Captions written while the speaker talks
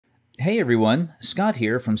Hey everyone, Scott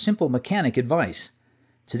here from Simple Mechanic Advice.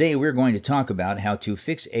 Today we're going to talk about how to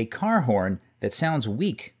fix a car horn that sounds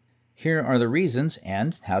weak. Here are the reasons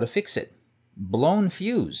and how to fix it. Blown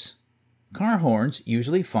fuse. Car horns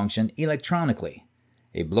usually function electronically.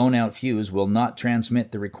 A blown out fuse will not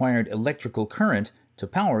transmit the required electrical current to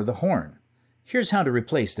power the horn. Here's how to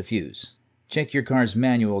replace the fuse. Check your car's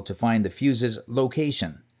manual to find the fuse's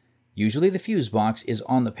location. Usually the fuse box is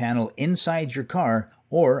on the panel inside your car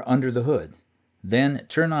or under the hood. Then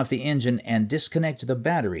turn off the engine and disconnect the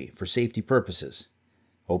battery for safety purposes.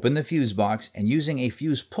 Open the fuse box and using a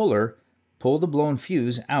fuse puller, pull the blown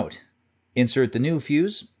fuse out. Insert the new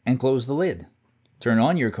fuse and close the lid. Turn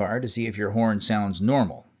on your car to see if your horn sounds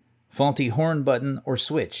normal. Faulty horn button or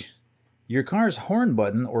switch. Your car's horn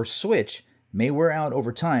button or switch may wear out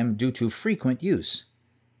over time due to frequent use.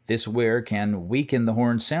 This wear can weaken the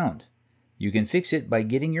horn sound. You can fix it by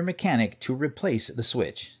getting your mechanic to replace the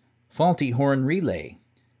switch. Faulty horn relay.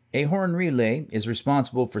 A horn relay is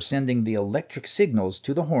responsible for sending the electric signals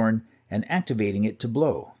to the horn and activating it to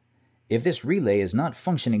blow. If this relay is not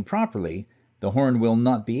functioning properly, the horn will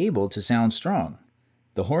not be able to sound strong.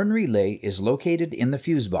 The horn relay is located in the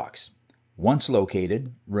fuse box. Once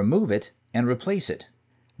located, remove it and replace it.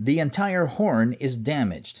 The entire horn is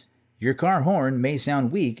damaged. Your car horn may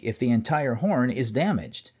sound weak if the entire horn is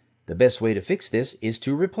damaged. The best way to fix this is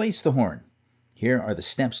to replace the horn. Here are the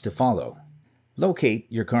steps to follow. Locate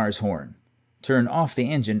your car's horn. Turn off the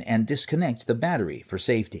engine and disconnect the battery for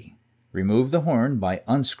safety. Remove the horn by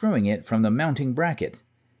unscrewing it from the mounting bracket.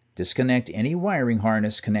 Disconnect any wiring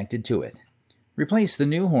harness connected to it. Replace the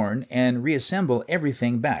new horn and reassemble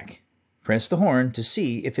everything back. Press the horn to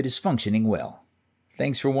see if it is functioning well.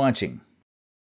 Thanks for watching.